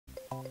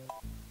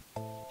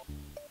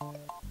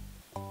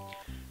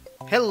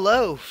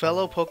Hello,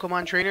 fellow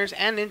Pokemon trainers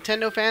and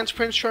Nintendo fans.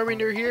 Prince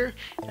Charmingder here,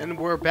 and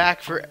we're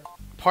back for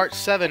part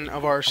 7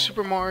 of our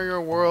Super Mario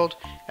World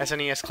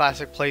SNES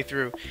Classic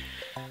playthrough.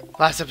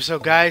 Last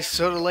episode, guys,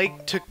 Soda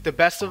Lake took the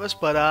best of us,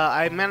 but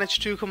I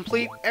managed to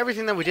complete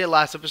everything that we did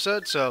last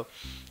episode, so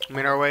we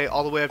made our way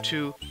all the way up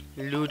to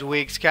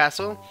Ludwig's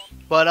Castle.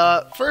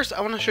 But first, I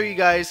want to show you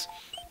guys,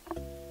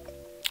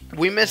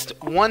 we missed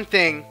one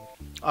thing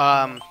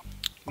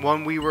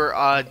when we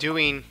were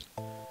doing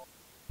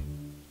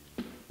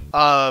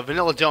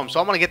Vanilla Dome,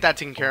 so I'm going to get that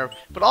taken care of.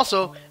 But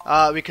also,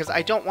 because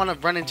I don't want to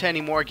run into any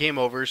more game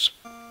overs,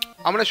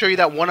 I'm going to show you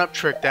that one-up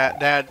trick,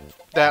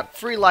 that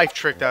free life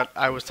trick that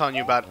I was telling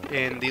you about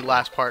in the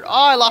last part. Oh,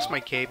 I lost my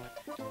cape.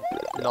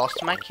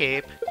 Lost my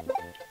cape.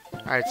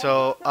 Alright,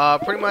 so,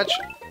 pretty much,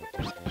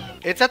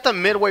 it's at the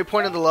midway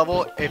point of the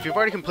level. If you've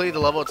already completed the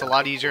level, it's a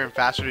lot easier and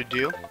faster to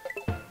do.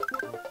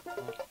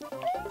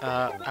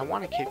 I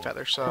want a cape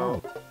feather,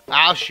 so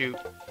I'll shoot.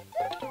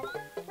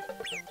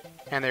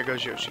 And there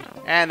goes Yoshi.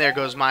 And there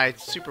goes my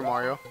Super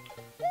Mario.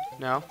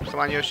 No.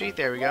 Come on, Yoshi.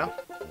 There we go.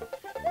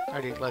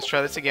 Alrighty, let's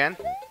try this again.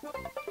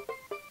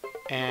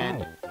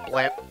 And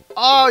blam.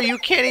 Oh, you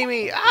kidding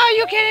me? Oh,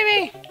 you kidding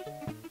me?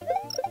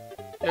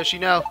 Yoshi,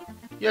 no.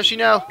 Yoshi,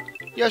 no.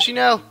 Yoshi,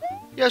 no.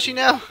 Yoshi,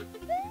 no.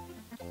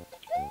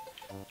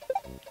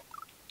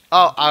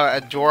 Oh,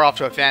 we're off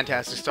to a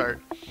fantastic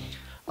start.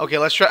 Okay,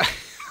 let's try.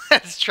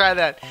 Let's try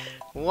that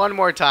one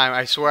more time.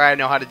 I swear I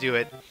know how to do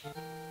it.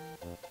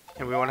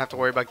 And we won't have to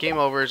worry about game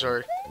overs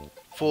or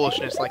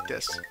foolishness like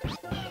this.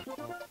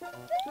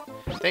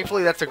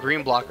 Thankfully, that's a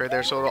green block right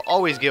there, so it'll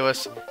always give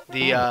us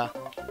the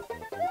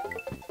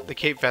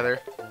cape feather.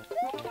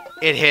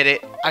 It hit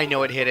it. I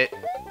know it hit it.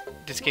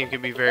 This game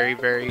can be very,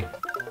 very...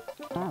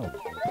 Oh,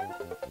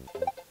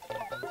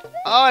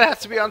 it has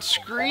to be on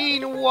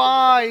screen.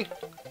 Why?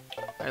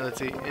 Alright, let's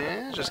see.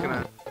 Just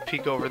gonna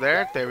peek over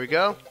there. There we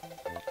go.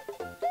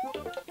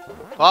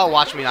 Oh,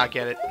 watch me not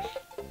get it.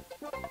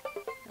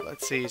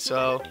 Let's see,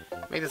 so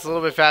make this a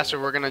little bit faster.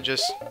 We're gonna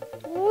just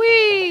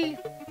whee.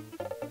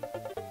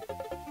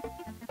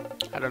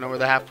 I don't know where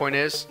the half point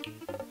is.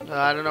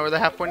 I don't know where the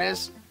half point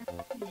is.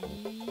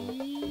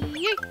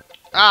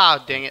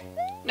 Ah, dang it.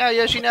 No,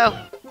 Yoshi,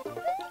 no.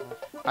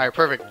 Alright,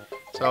 perfect.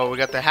 So we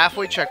got the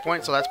halfway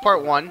checkpoint, so that's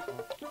part 1.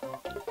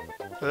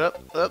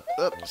 Up, up,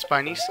 up.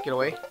 Spinies, get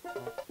away.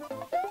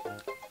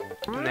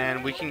 And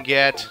then we can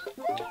get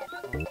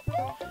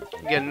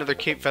another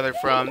cape feather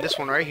from this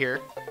one right here.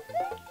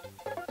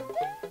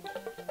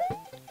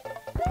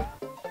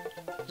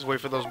 Just wait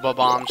for those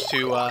bombs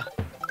to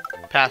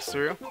pass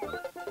through.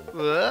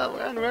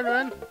 Run, run,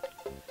 run.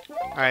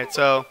 Alright,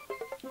 so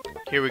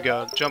here we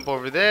go. Jump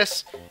over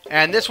this.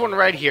 And this one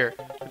right here.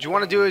 What you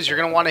want to do is you're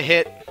going to want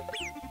to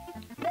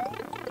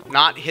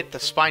not hit the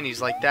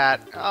spinies like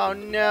that. Oh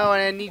no,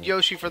 and I need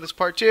Yoshi for this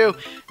part too.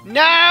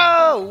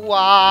 No!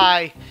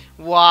 Why?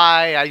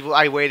 Why?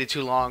 I waited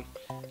too long.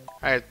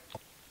 Alright.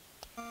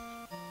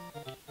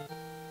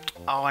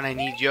 Oh, and I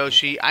need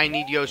Yoshi. I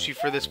need Yoshi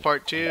for this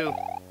part too.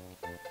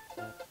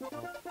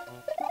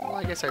 Well,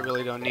 I guess I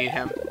really don't need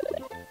him.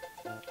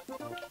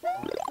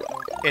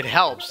 It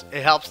helps.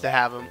 It helps to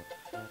have him.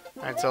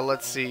 Alright, so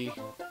let's see.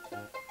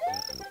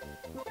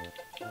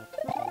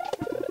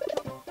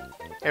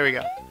 There we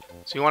go.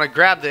 So you want to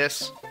grab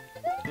this.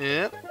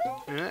 Yep.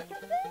 Yep.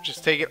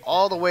 Just take it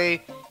all the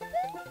way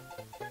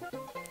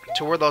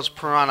to where those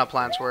piranha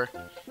plants were.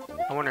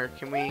 I wonder,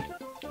 can we...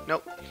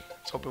 Nope. I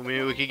was hoping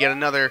maybe we could get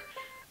another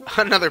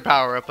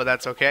power up, but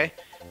that's okay.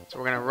 So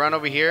we're going to run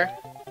over here.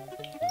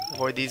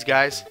 Avoid these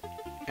guys.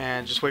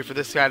 And just wait for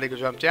this guy to go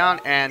jump down.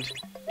 And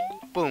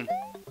boom.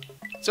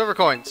 Silver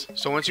coins.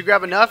 So once you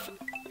grab enough,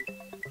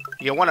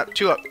 you get 1 up,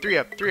 2 up, 3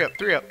 up, 3 up,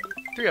 3 up,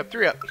 3 up,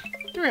 3 up,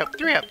 3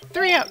 up, 3 up,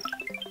 3 up,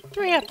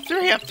 3 up,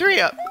 3 up, 3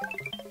 up,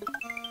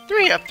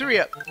 3 up, 3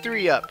 up,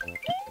 3 up.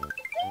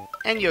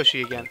 And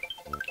Yoshi again.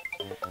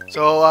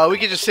 So we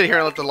could just sit here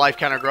and let the life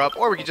counter grow up,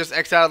 or we could just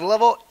X out of the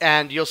level,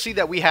 and you'll see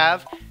that we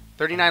have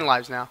 39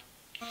 lives now.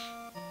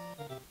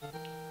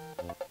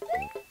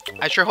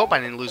 I sure hope I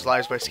didn't lose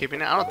lives by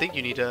skipping it. I don't think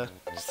you need to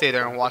stay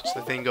there and watch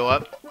the thing go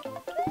up.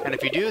 And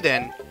if you do,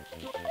 then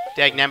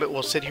dagnabbit,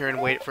 we'll sit here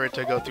and wait for it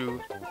to go through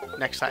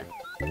next time.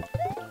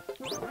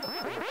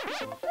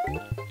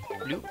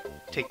 Bloop.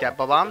 Take that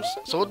bombs.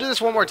 So we'll do this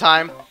one more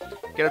time.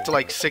 Get it to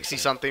like 60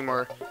 something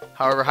or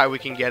however high we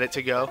can get it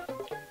to go.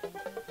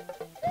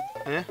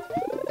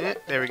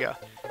 There we go.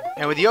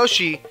 And with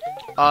Yoshi,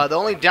 the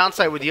only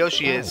downside with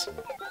Yoshi is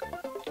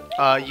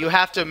you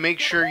have to make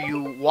sure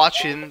you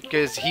watch him,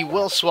 because he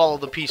will swallow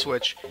the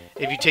P-switch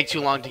if you take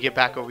too long to get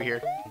back over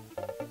here.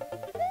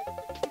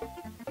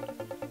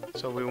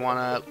 So we want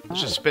to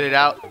just spit it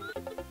out,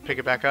 pick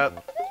it back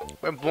up.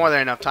 We have more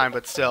than enough time,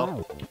 but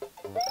still.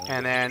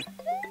 And then,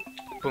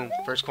 boom,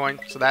 first coin.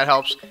 So that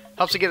helps.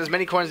 Helps to get as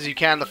many coins as you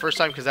can the first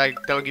time, because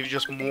that'll give you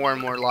just more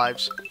and more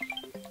lives.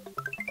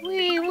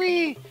 Wee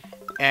wee.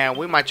 And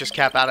we might just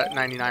cap out at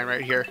 99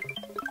 right here.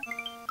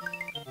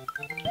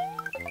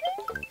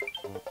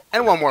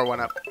 And one more 1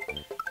 up.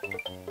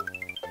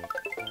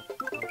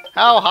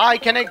 How high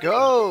can it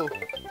go?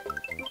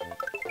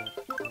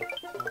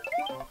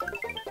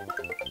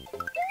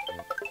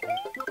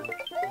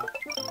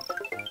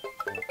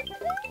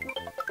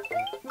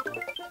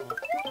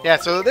 Yeah,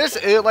 so this,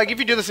 like, if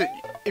you do this,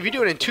 if you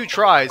do it in 2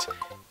 tries,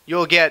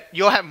 you'll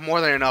have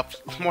more than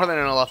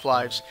enough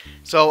lives.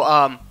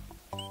 So,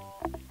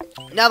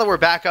 now that we're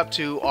back up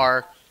to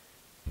our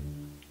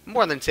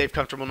more than safe,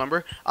 comfortable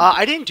number,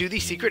 I didn't do the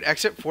secret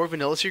exit for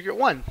Vanilla Secret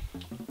 1.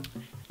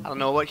 I don't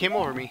know what came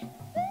over me.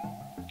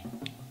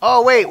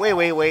 Oh, wait.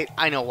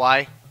 I know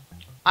why.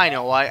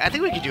 I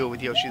think we could do it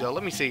with Yoshi, though.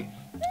 Let me see.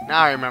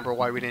 Now I remember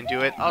why we didn't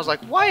do it. I was like,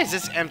 why is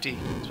this empty?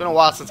 It's been a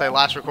while since I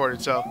last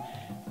recorded, so.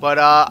 But,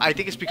 I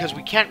think it's because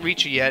we can't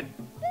reach it yet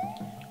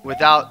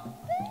without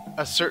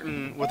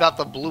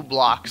the blue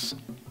blocks.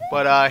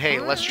 But, hey,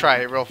 let's try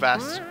it real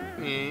fast.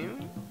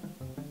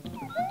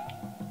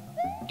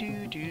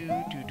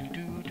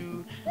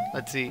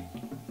 Let's see.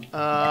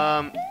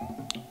 I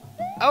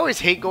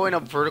always hate going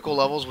up vertical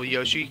levels with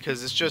Yoshi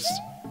because it's just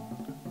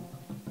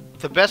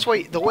the best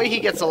way. The way he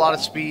gets a lot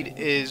of speed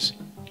is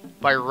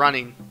by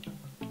running,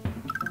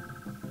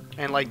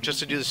 and like just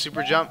to do the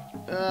super jump.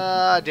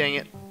 Dang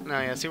it! No,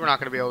 yeah. See, we're not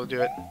gonna be able to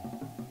do it.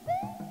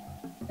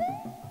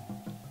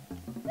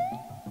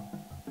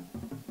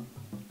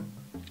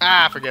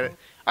 Forget it.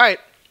 All right,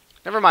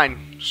 never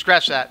mind.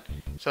 Scratch that.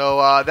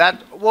 So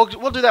we'll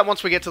do that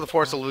once we get to the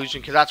Forest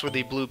Illusion, because that's where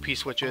the blue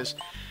P-switch is.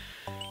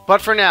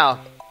 But for now,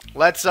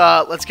 let's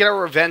get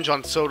our revenge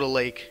on Soda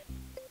Lake.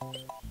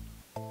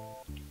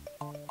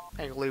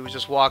 Technically, we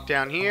just walk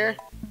down here.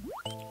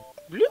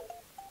 Bloop.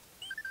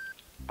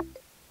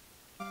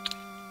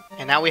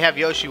 And now we have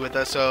Yoshi with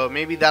us, so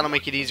maybe that'll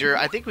make it easier.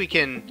 I think we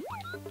can.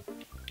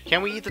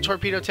 Can we eat the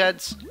Torpedo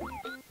Teds?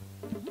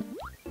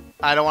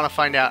 I don't want to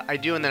find out. I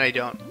do, and then I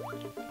don't.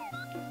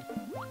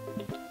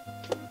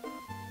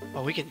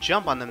 Oh, we can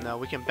jump on them, though.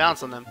 We can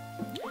bounce on them.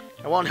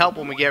 It won't help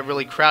when we get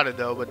really crowded,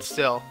 though, but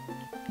still.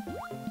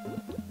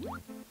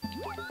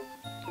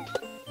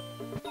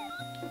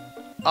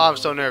 Oh, I'm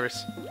so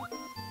nervous.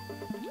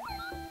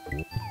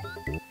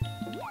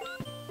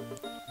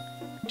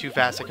 Too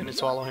fast, I couldn't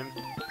swallow him.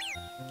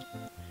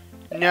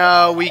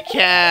 No, we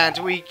can't.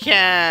 We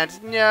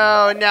can't.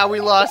 No, now we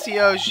lost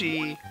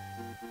Yoshi.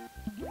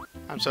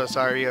 I'm so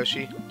sorry,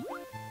 Yoshi.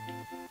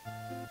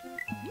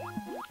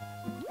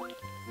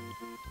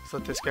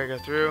 Let this guy go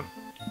through.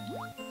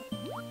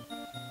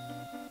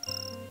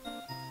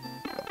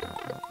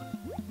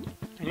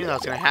 I knew that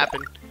was gonna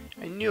happen.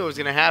 I knew it was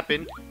gonna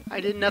happen.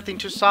 I did nothing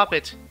to stop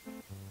it.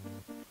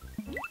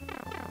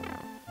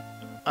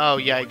 Oh,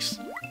 yikes.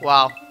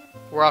 Wow.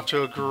 We're off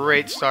to a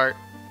great start.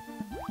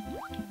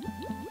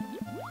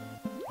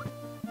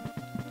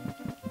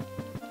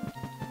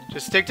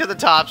 Just stick to the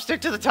top.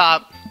 Stick to the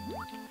top.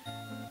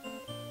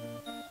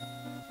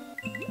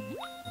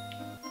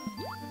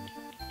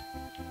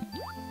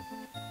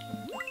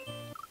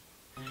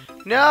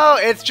 No,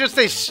 it's just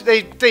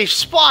they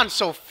spawn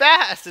so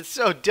fast. It's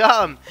so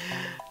dumb.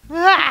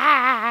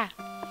 I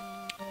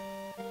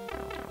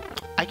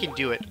can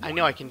do it. I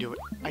know I can do it.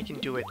 I can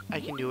do it. I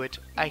can do it.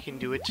 I can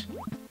do it.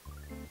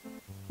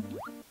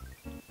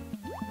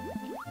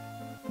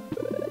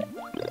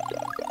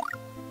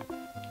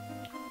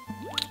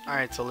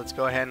 Alright, so let's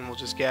go ahead and we'll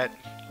just get...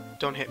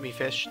 Don't hit me,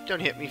 fish. Don't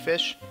hit me,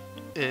 fish.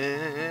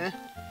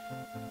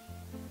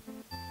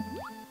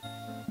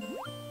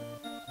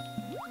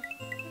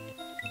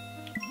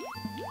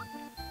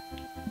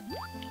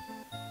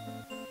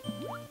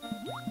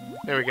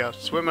 There we go.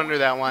 Swim under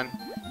that one.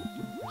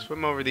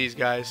 Swim over these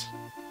guys.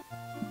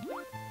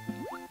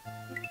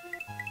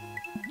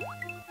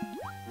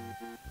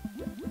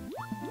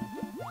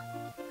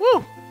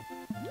 Woo!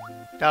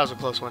 That was a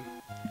close one.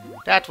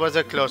 That was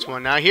a close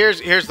one. Now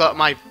here's not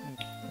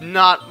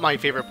my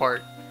favorite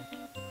part.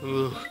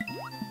 Ooh.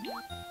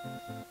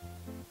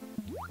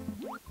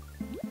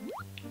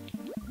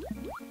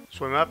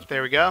 Swim up.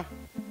 There we go.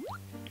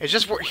 It's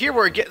just here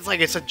where it gets like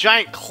it's a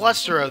giant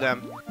cluster of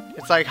them.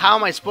 It's like, how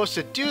am I supposed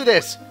to do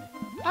this?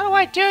 How do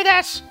I do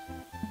this?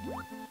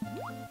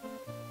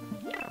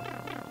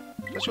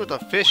 Especially with the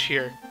fish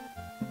here.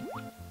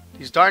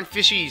 These darn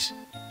fishies.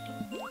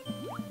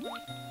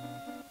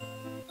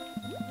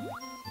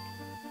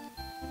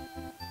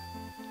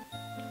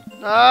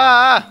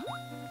 Ah!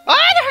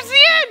 Ah, there's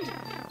the end!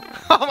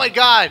 Oh my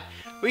god!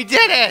 We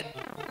did it!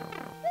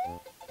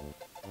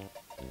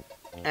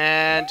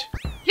 And...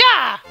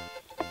 yeah!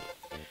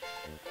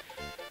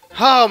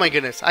 Oh my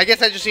goodness. I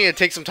guess I just need to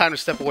take some time to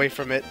step away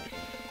from it.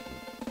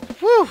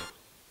 Whew!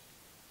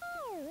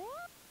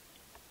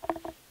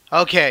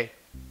 Okay.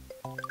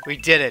 We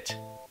did it.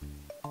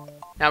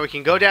 Now we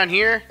can go down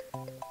here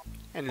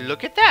and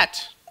look at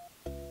that.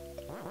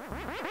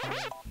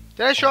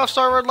 Did I show off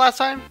Star Road last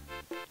time?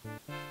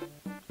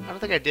 I don't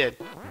think I did.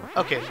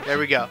 Okay, there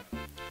we go.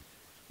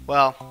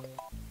 Well,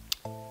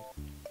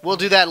 we'll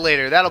do that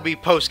later. That'll be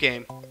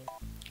post-game.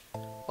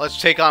 Let's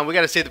take on... we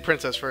gotta save the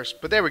princess first.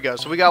 But there we go.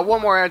 So we got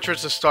one more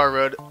entrance to Star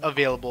Road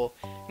available.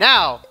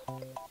 Now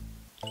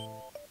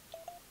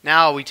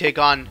we take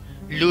on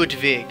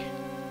Ludwig.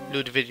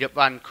 Ludwig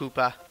van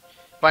Koopa.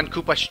 Van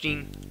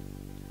Koopa-Steen.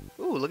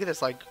 Ooh, look at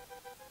this, like,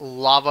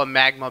 lava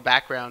magma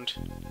background.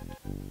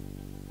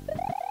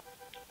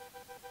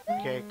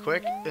 Okay,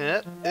 quick.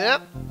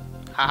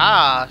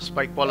 Haha,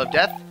 spike ball of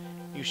death.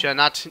 You shall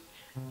not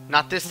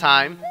this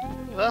time.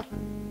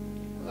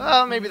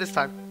 Well, maybe this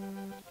time.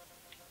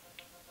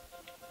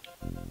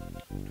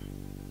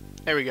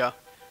 There we go.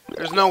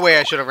 There's no way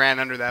I should have ran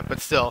under that, but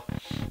still.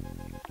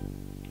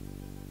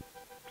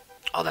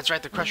 Oh, that's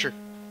right, the crusher.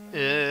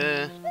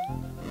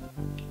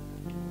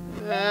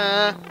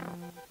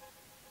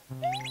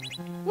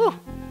 Woo!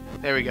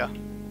 There we go.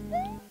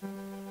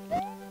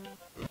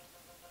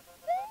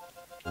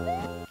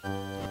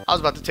 I was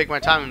about to take my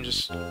time and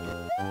just...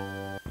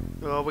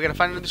 Oh, we gotta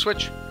find another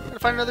switch. Gotta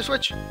find another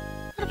switch.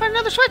 Gotta find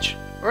another switch!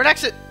 Or an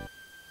exit!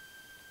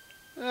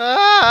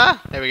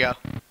 Ah! There we go.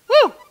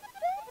 Woo!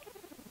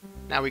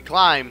 Now we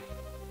climb.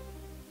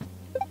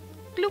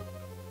 Bloop.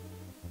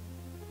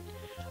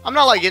 I'm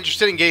not like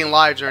interested in getting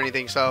lives or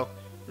anything, so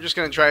we're just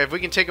gonna try. If we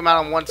can take them out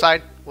on one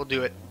side, we'll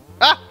do it.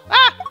 Ah!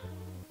 Ah!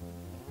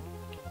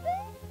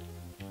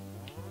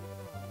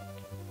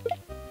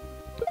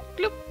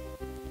 Bloop.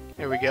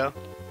 There we go.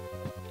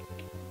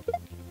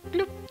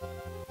 Bloop.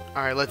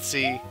 All right, let's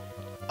see.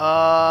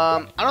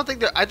 I don't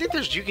think I think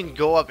there's. You can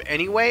go up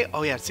anyway.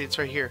 Oh yeah, see, it's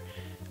right here.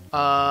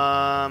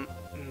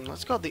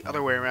 Let's go the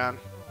other way around.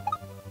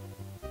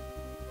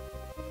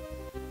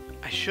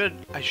 I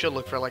should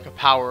look for like a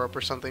power up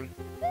or something.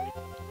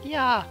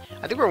 Yeah,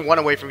 I think we're one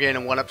away from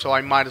getting a one up, so I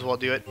might as well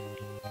do it.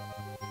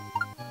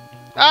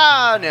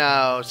 Ah,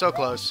 no, so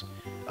close.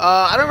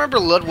 I don't remember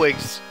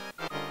Ludwig's.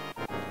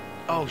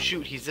 Oh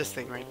shoot, he's this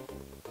thing, right?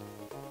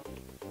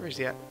 Where is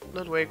he at?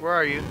 Ludwig, where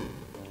are you?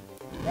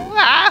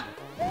 Ah!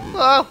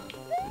 Whoa!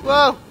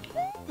 Whoa!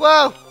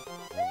 Whoa!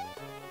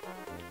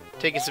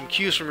 Taking some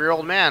cues from your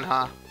old man,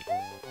 huh?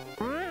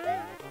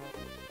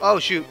 Oh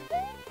shoot.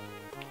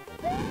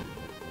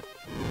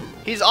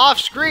 He's off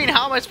screen.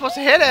 How am I supposed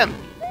to hit him?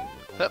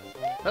 Hup,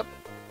 hup,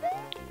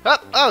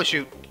 hup. Oh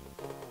shoot.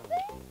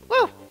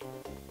 Woo!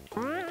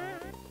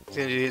 He's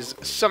gonna do his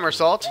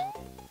somersault.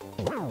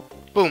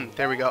 Boom.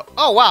 There we go.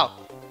 Oh wow.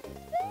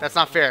 That's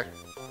not fair.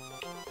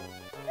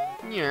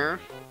 Yeah.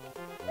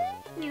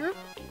 Yeah.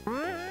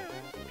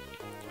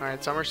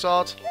 Alright,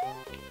 somersault.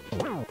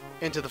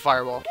 Into the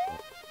fireball.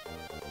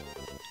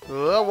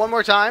 One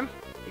more time.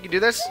 We can do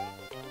this.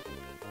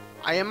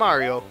 I am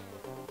Mario.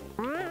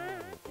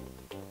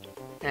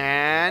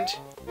 And...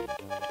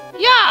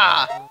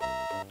 yeah!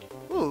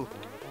 Ooh.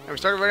 And we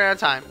started running out of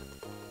time.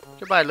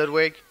 Goodbye,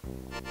 Ludwig.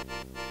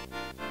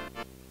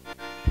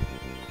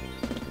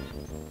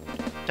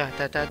 Da,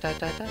 da, da, da,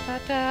 da, da,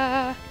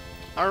 da.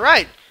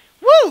 Alright.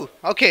 Woo!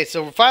 Okay,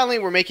 so finally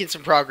we're making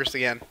some progress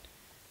again.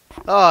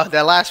 Oh,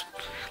 that last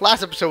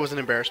episode was an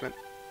embarrassment.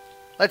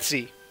 Let's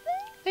see.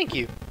 Thank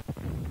you.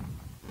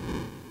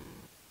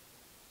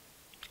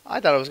 I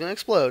thought it was going to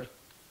explode.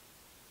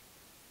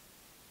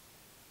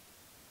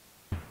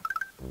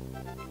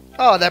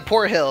 Oh, that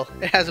poor hill.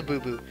 It has a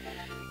boo-boo.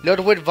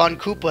 Ludwig von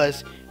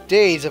Koopa's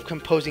days of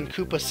composing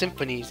Koopa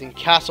symphonies in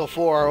Castle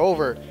 4 are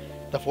over.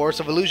 The Forest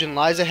of Illusion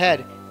lies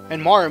ahead,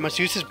 and Mario must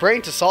use his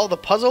brain to solve the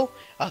puzzle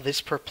of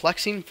this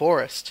perplexing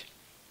forest.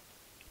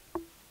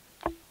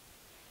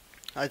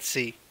 Let's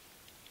see.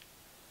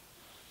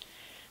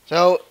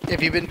 So,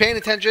 if you've been paying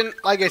attention,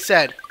 like I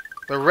said,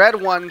 the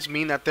red ones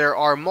mean that there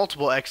are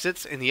multiple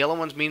exits, and the yellow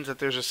ones means that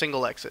there's a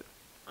single exit.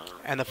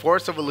 And the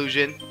Forest of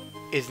Illusion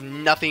is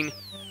nothing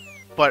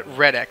but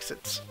red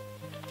exits.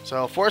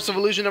 So, Forest of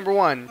Illusion number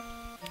 1.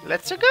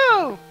 Let's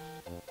go!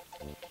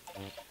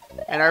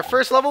 And our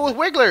first level with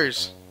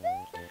Wigglers.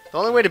 The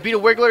only way to beat a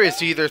Wiggler is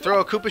to either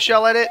throw a Koopa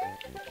shell at it.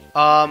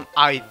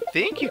 I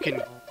think you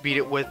can beat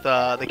it with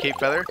the Cape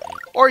Feather.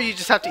 Or you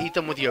just have to eat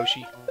them with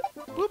Yoshi.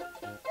 Whoop.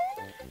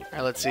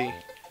 Alright, let's see.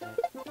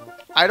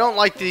 I don't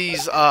like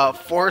these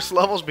forest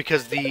levels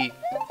because the...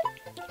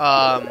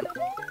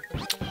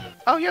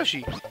 oh,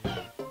 Yoshi.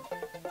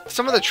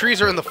 Some of the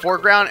trees are in the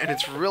foreground and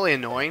it's really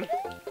annoying.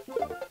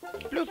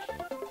 Bloop.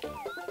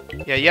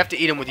 Yeah, you have to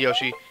eat them with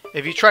Yoshi.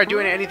 If you try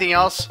doing anything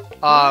else,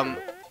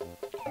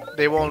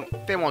 they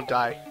won't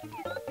die.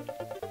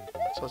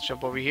 So let's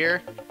jump over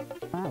here.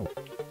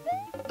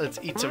 Let's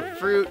eat some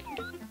fruit.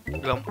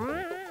 Glump.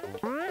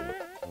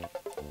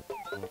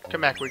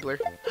 Come back, Wiggler.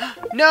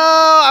 No!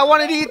 I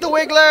wanted to eat the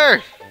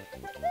Wiggler!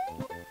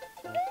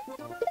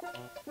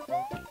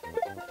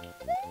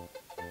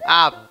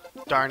 Ah,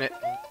 darn it.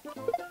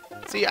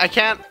 See, I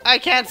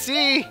can't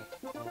see!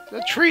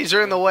 The trees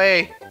are in the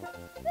way.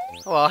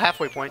 Oh well,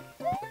 halfway point.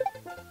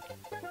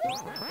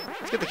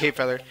 Let's get the Cape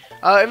Feather.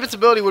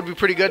 Invincibility would be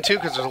pretty good too,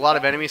 because there's a lot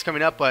of enemies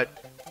coming up,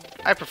 but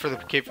I prefer the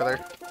Cape Feather.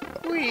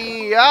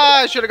 Whee!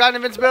 Ah, I should have gotten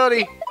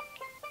invincibility!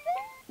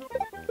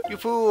 You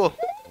fool!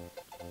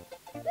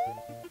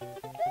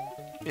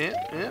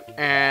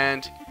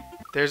 And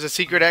there's a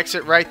secret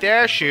exit right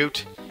there.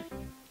 Shoot.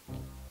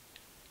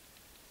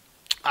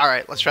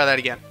 Alright, let's try that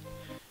again.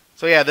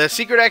 So yeah, the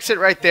secret exit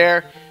right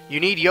there. You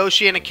need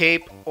Yoshi and a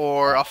cape,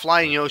 or a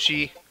flying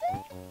Yoshi.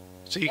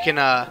 So you can,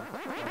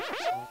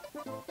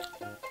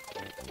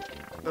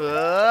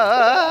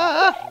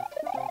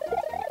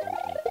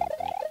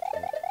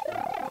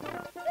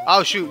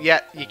 oh shoot, yeah,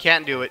 you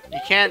can't do it. You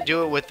can't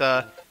do it with,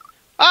 ah,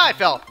 I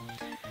fell.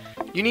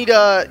 You need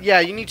yeah,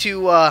 you need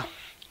to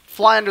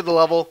fly under the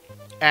level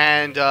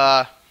and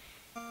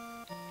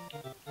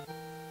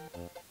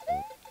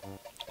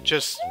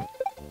just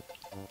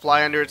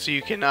fly under it so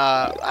you can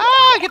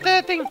get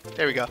that thing.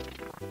 There we go.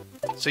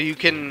 So you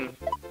can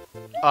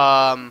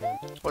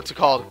what's it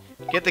called?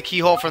 Get the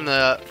keyhole from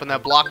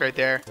that block right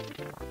there,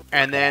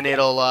 and then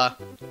it'll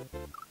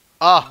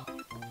oh,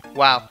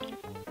 wow.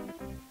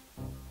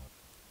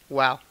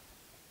 Wow.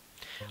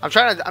 I'm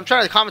trying to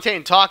commentate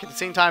and talk at the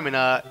same time, and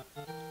I'm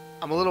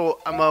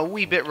a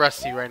wee bit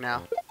rusty right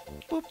now.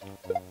 Boop.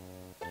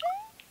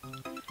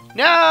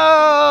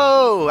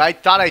 No! I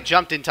thought I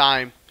jumped in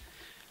time.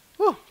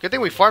 Whew, good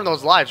thing we farmed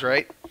those lives,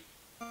 right?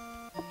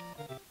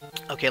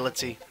 Okay, let's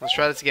see. Let's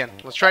try this again.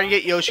 Let's try and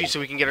get Yoshi so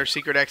we can get our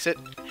secret exit.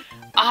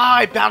 Ah,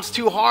 I bounced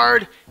too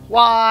hard.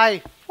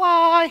 Why?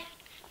 Why?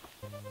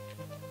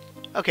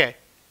 Okay.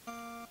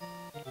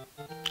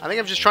 I think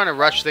I'm just trying to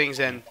rush things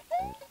in.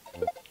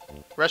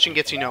 Rushing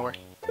gets you nowhere.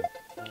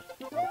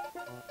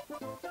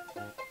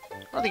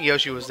 I don't think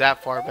Yoshi was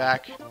that far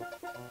back.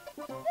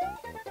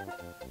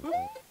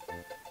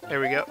 There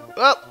we go.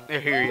 Oh,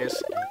 here he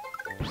is.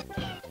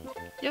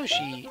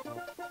 Yoshi.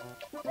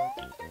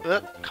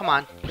 Oh, come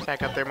on.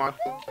 Back up there, Mom.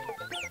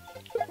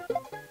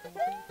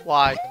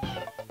 Why?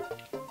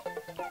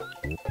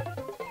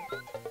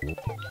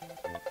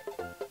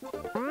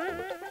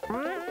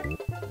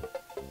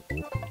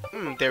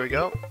 There we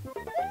go.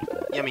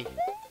 Yummy.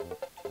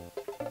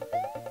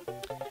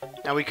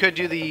 Now we could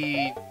do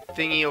the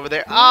thingy over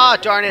there. Ah,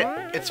 darn it!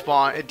 It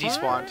spawned. It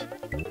despawned.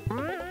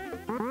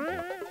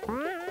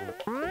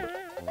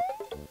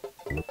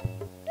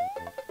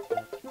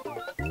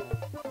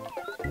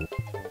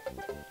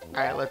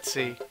 Alright, let's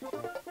see.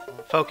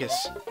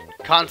 Focus.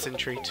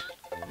 Concentrate.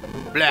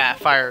 Blah,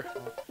 fire.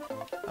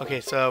 Okay,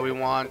 so we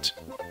want...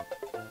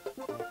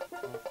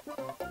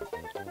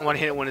 I want to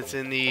hit it when it's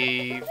in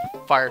the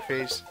fire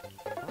phase.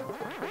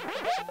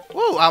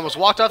 Woo! I almost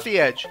walked off the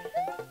edge.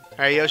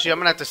 Alright, Yoshi, I'm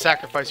gonna have to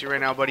sacrifice you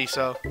right now, buddy,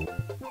 so...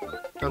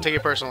 Don't take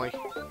it personally.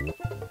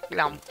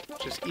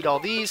 Just eat all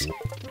these.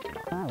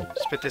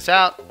 Spit this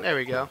out. There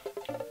we go.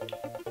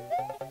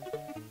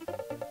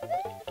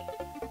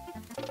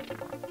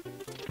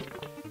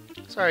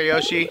 Sorry,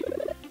 Yoshi.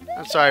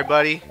 I'm sorry,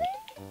 buddy.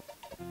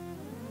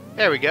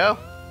 There we go.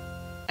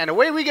 And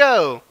away we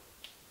go!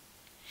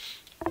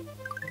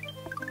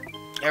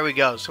 There we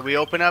go. So we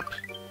open up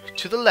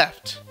to the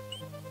left.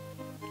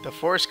 The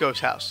Forest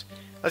Ghost House.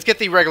 Let's get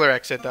the regular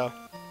exit, though.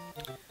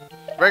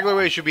 Regular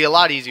way should be a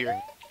lot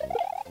easier.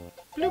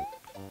 Bloop.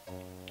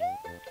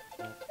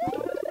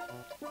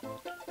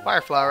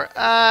 Fire flower.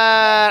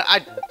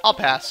 I'll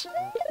pass.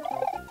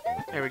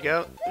 There we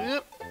go.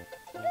 Oop.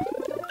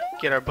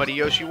 Get our buddy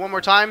Yoshi one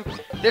more time.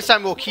 This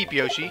time we'll keep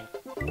Yoshi.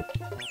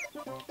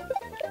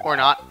 Or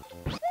not.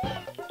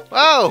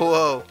 Whoa,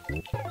 whoa.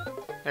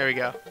 There we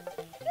go.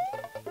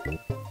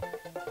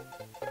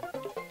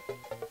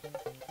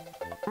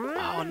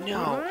 Oh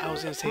no, I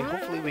was gonna say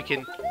hopefully we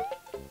can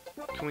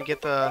we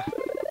get the...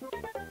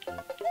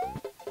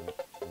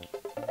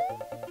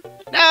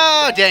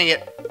 No, dang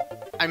it.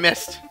 I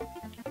missed.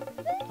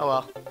 Oh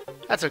well.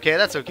 That's okay,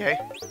 that's okay.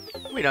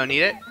 We don't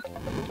need it.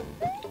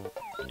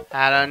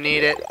 I don't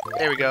need it.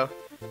 There we go.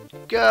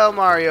 Go,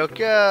 Mario,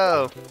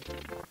 go!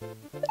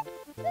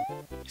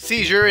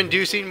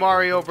 Seizure-inducing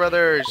Mario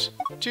Brothers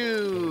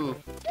 2.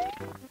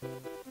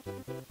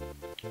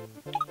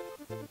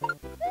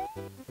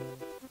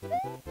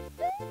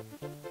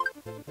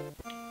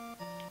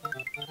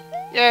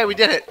 Yeah, we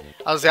did it.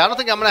 I don't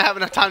think I'm gonna have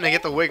enough time to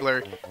get the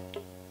Wiggler.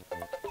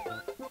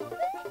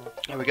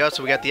 There we go.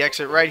 So we got the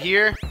exit right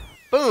here.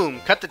 Boom!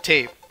 Cut the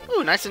tape.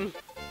 Ooh, nice and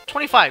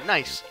 25.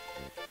 Nice.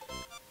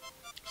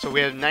 So we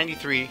have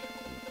 93.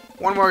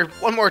 One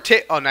more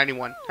tape. Oh,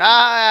 91.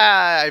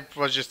 Ah! I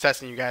was just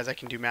testing you guys. I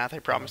can do math. I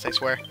promise. I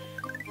swear.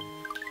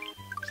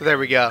 So there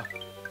we go.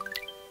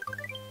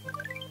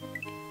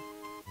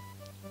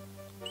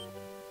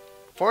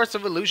 Forest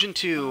of Illusion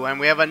 2, and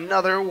we have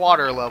another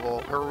water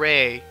level.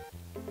 Hooray!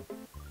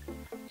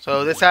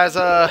 So this has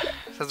a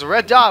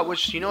red dot,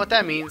 which you know what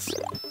that means.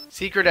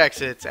 Secret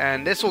exits,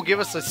 and this will give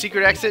us a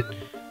secret exit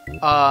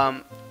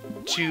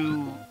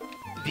to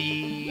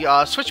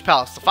the Switch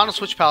Palace, the final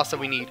Switch Palace that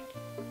we need.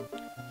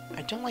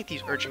 I don't like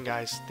these urchin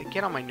guys. They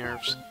get on my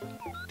nerves.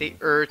 They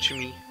urge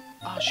me.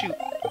 Oh shoot.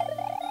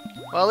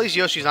 Well, at least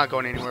Yoshi's not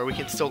going anywhere. We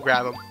can still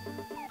grab him.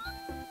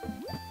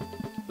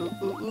 Ooh,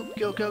 ooh, ooh.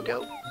 Go, go,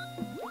 go.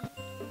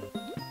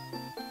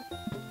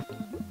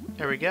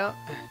 There we go.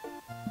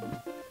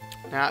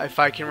 Now, if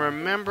I can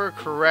remember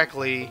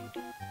correctly...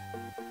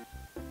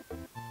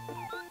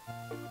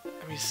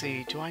 Let me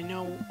see. Do I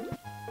know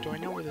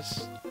where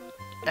this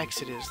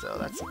exit is, though?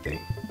 That's the thing.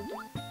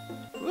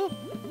 Woo.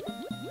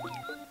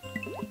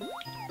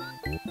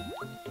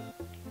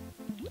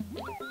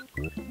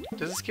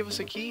 Does this give us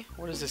a key?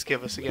 What does this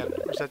give us again?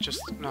 Or is that just...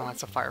 No,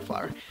 that's a fire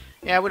flower.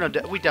 Yeah, we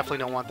definitely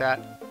don't want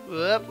that.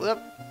 Whoop, whoop.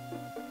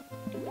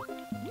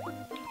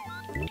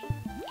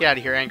 Get out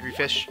of here, angry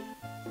fish.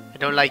 I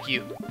don't like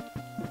you.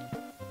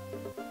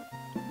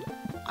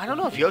 I don't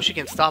know if Yoshi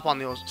can stomp on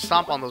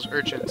those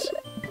urchins.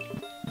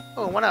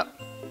 Oh, one up.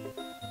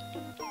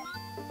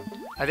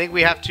 I think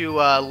we have to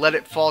let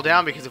it fall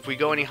down because if we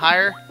go any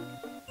higher...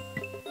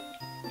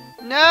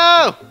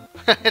 No!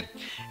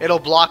 It'll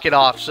block it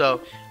off,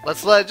 so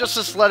let's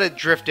just let it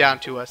drift down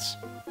to us.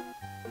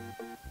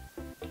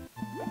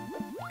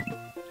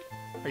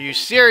 Are you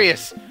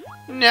serious?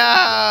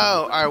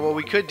 No! Alright, what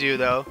we could do,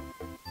 though...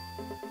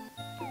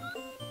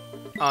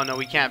 Oh, no,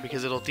 we can't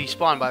because it'll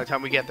despawn by the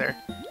time we get there.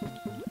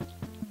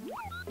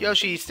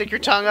 Yoshi, stick your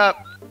tongue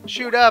up!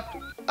 Shoot up!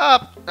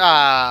 Up!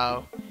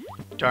 Oh,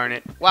 darn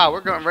it. Wow,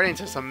 we're going right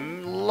into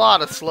some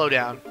lot of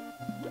slowdown.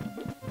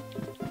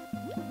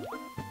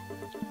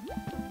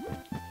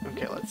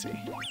 Okay, let's see.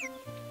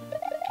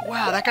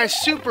 Wow, that guy's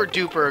super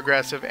duper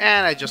aggressive,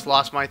 and I just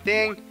lost my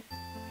thing.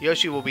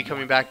 Yoshi will be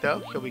coming back, though.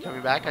 He'll be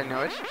coming back, I know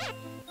it.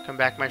 Come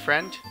back, my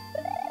friend.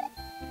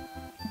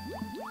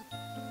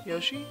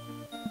 Yoshi?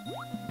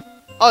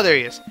 Oh, there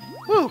he is.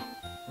 Woo!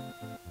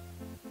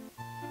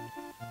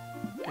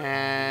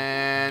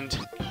 And...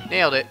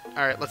 nailed it.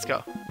 Alright, let's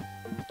go.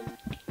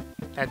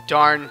 That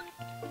darn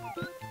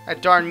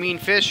mean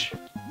fish.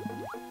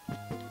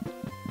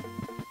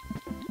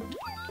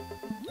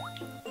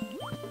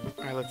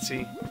 Alright, let's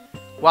see.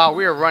 Wow,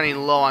 we are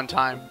running low on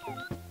time.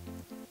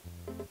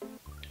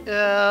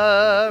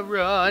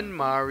 Run,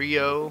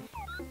 Mario.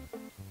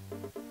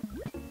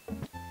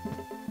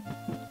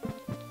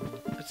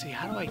 Let's see,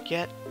 how do I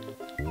get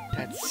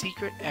that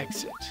secret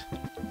exit?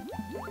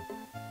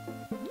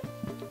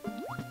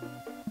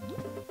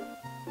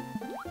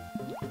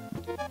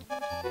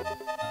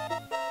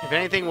 If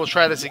anything, we'll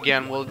try this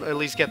again. We'll at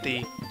least get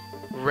the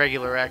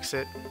regular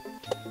exit.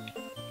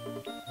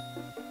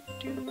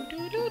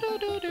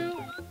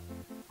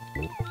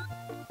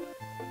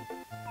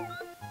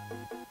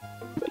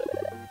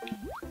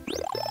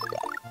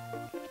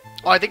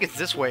 Oh, I think it's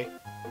this way.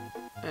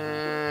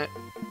 Yeah,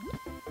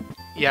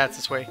 it's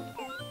this way.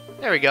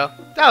 There we go.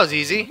 That was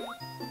easy.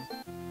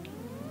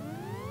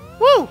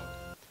 Woo!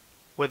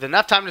 With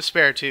enough time to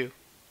spare, too.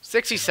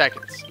 60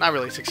 seconds. Not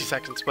really 60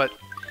 seconds, but...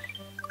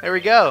 there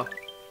we go.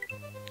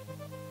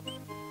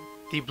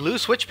 The Blue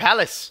Switch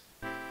Palace.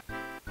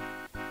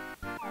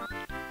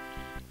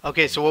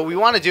 Okay, so what we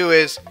want to do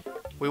is...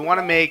 we want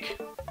to make...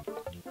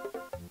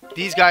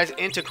 these guys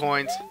into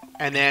coins,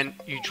 and then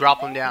you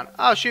drop them down.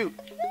 Oh, shoot.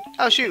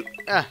 Oh, shoot.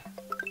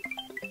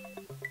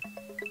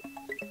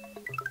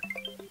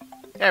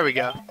 There we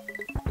go.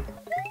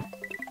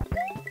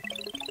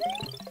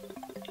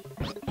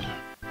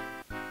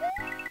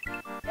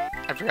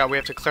 I forgot we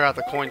have to clear out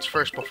the coins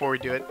first before we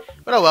do it.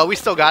 But oh well, we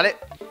still got it.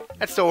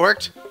 That still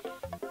worked.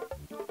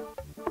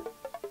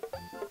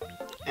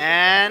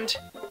 And...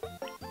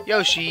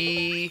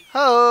 Yoshi!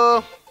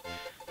 Ho!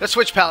 The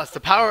Switch Palace. The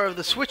power of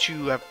the switch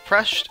you have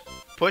pressed,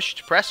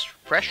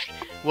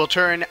 will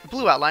turn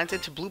blue outlines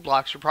into blue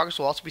blocks. Your progress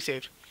will also be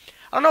saved.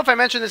 I don't know if I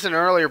mentioned this in an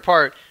earlier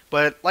part,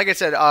 but like I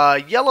said,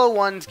 yellow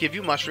ones give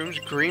you mushrooms,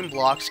 green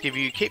blocks give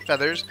you cape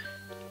feathers,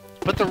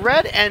 but the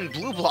red and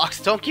blue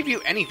blocks don't give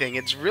you anything.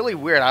 It's really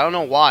weird. I don't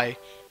know why.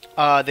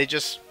 They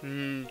just,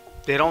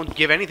 they don't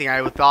give anything.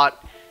 I would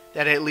thought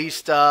that at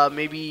least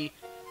maybe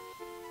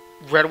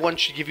red one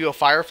should give you a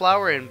fire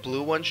flower and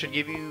blue one should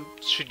give you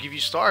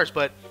stars,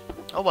 but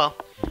oh well.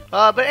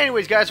 But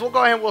anyways, guys, we'll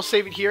go ahead and we'll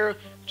save it here.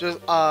 Just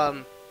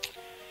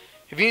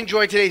if you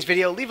enjoyed today's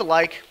video, leave a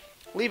like,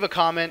 leave a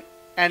comment,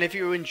 and if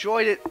you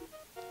enjoyed it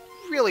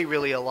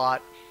really a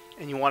lot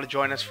and you want to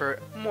join us for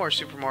more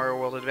Super Mario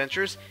World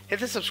adventures, hit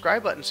the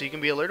subscribe button so you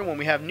can be alerted when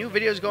we have new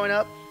videos going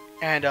up.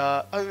 And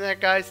other than that,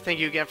 guys, thank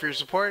you again for your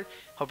support.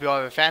 Hope you all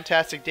have a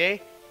fantastic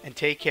day and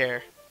take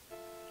care.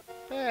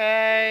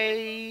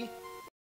 Bye.